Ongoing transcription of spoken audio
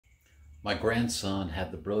My grandson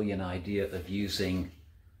had the brilliant idea of using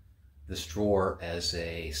this drawer as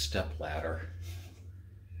a step ladder.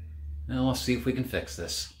 Now let's see if we can fix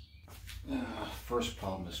this. First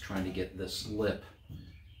problem is trying to get this lip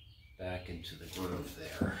back into the groove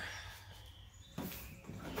there.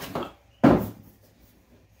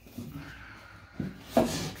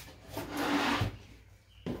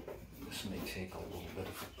 This may take a little bit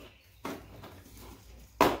of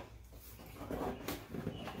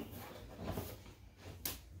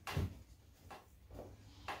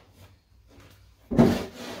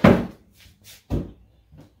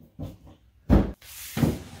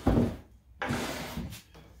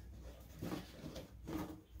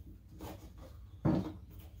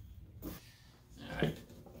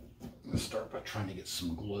start by trying to get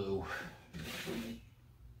some glue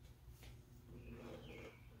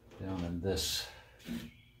down in this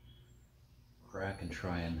crack and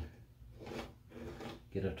try and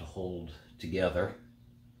get it to hold together.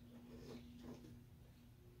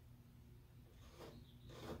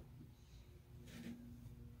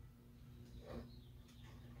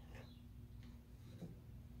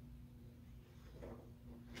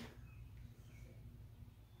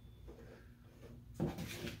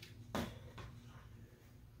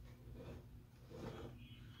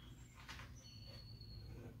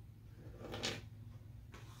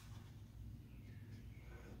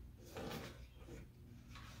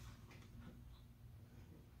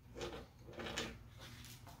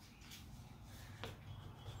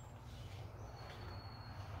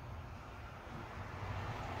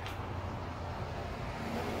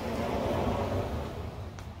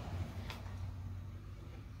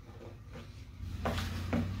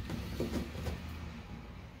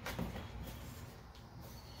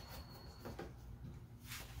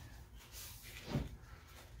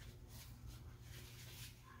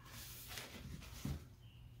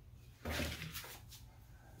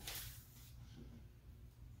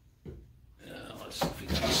 Let's see if we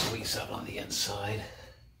can squeeze out on the inside.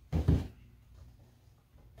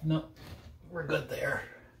 No, we're good there.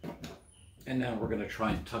 And now we're going to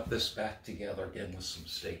try and tuck this back together again with some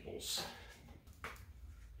staples.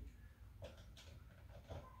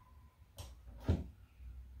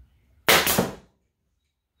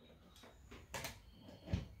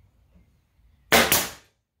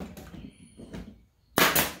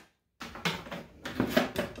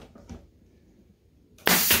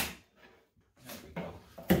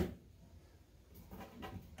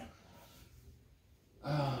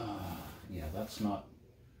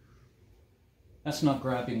 That's not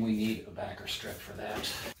grabbing. We need a backer strip for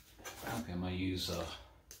that. Okay, I'm going to use a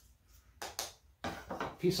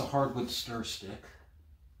piece of hardwood stir stick.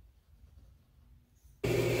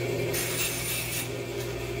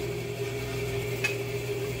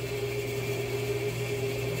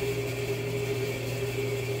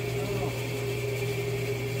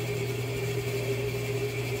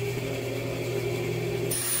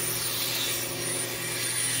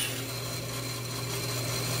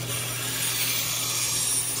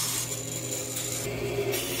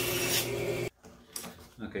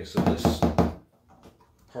 Okay, so this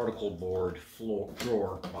particle board floor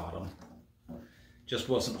drawer bottom just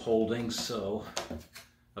wasn't holding, so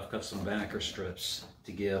I've cut some backer strips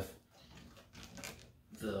to give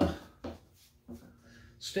the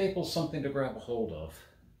staples something to grab a hold of.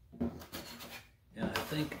 And I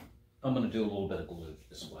think I'm going to do a little bit of glue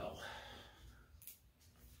as well.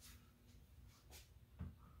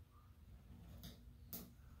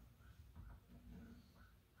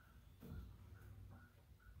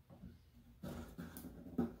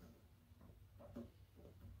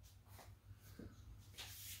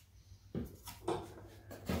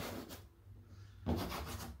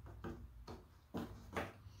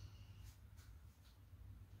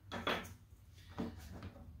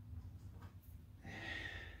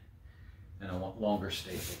 And I want longer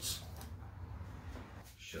staples.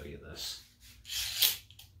 Show you this.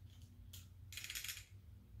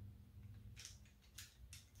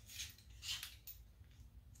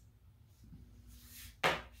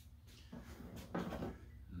 And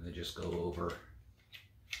they just go over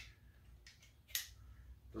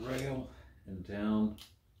the rail and down,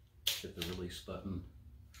 hit the release button.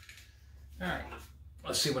 All right,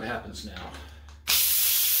 let's see what happens now.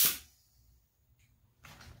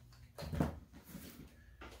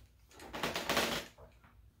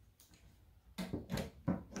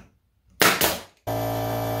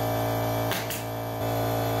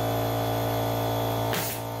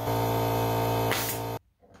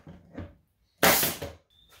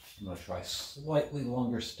 I'm going to try slightly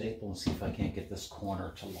longer staple and see if I can't get this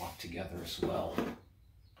corner to lock together as well.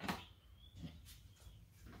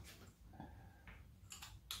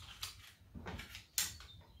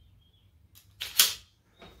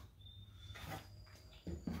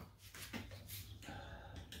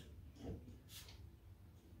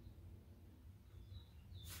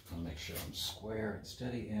 show them square and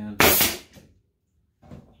steady, and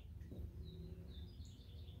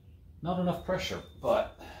not enough pressure,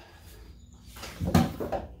 but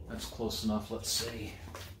that's close enough. Let's see.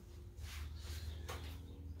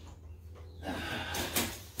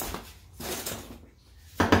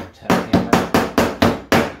 Tap hammer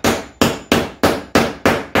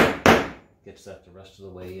gets that the rest of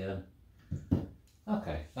the way in.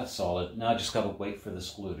 Okay, that's solid. Now I just gotta wait for this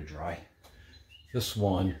glue to dry. This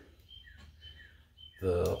one,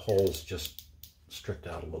 the hole's just stripped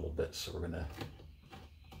out a little bit, so we're gonna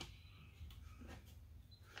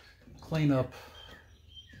clean up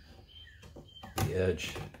the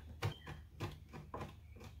edge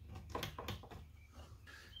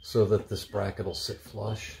so that this bracket will sit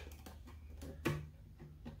flush.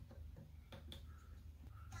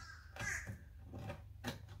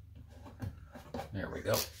 There we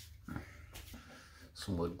go.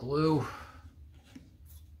 Some wood glue.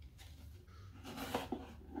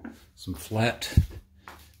 Some flat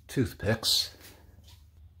toothpicks.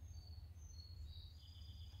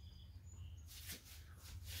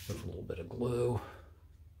 With a little bit of glue.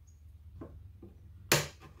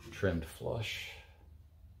 Trimmed flush.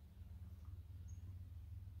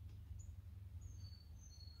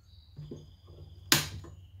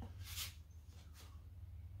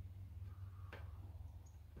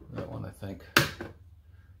 That one, I think, I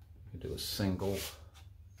can do a single.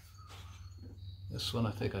 This one,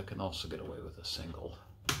 I think I can also get away with a single.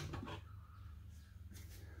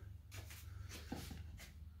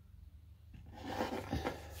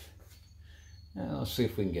 Now, let's see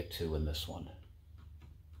if we can get two in this one.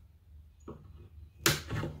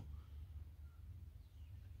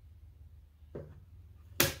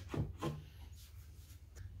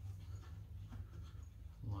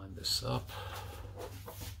 Line this up.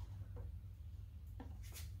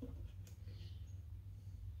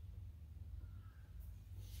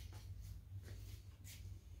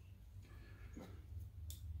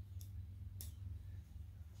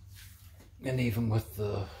 And even with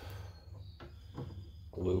the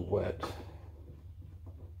glue wet,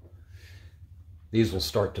 these will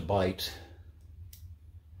start to bite.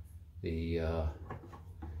 The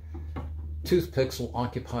toothpicks will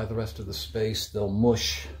occupy the rest of the space. They'll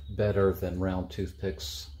mush better than round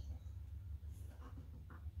toothpicks.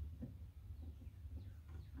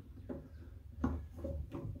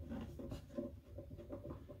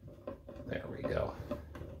 There we go.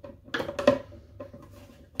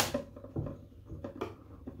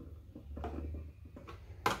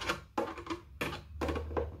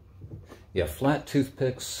 Yeah, flat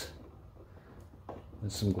toothpicks and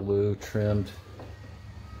some glue trimmed.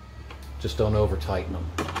 Just don't over tighten them.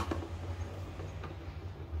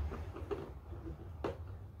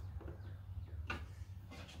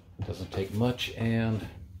 Doesn't take much, and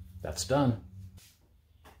that's done.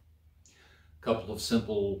 A couple of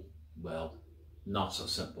simple, well, not so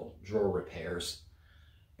simple drawer repairs,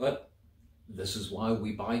 but this is why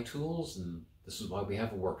we buy tools, and this is why we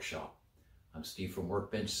have a workshop. I'm Steve from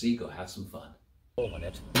Workbench C. Go have some fun. Hold on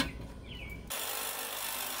it.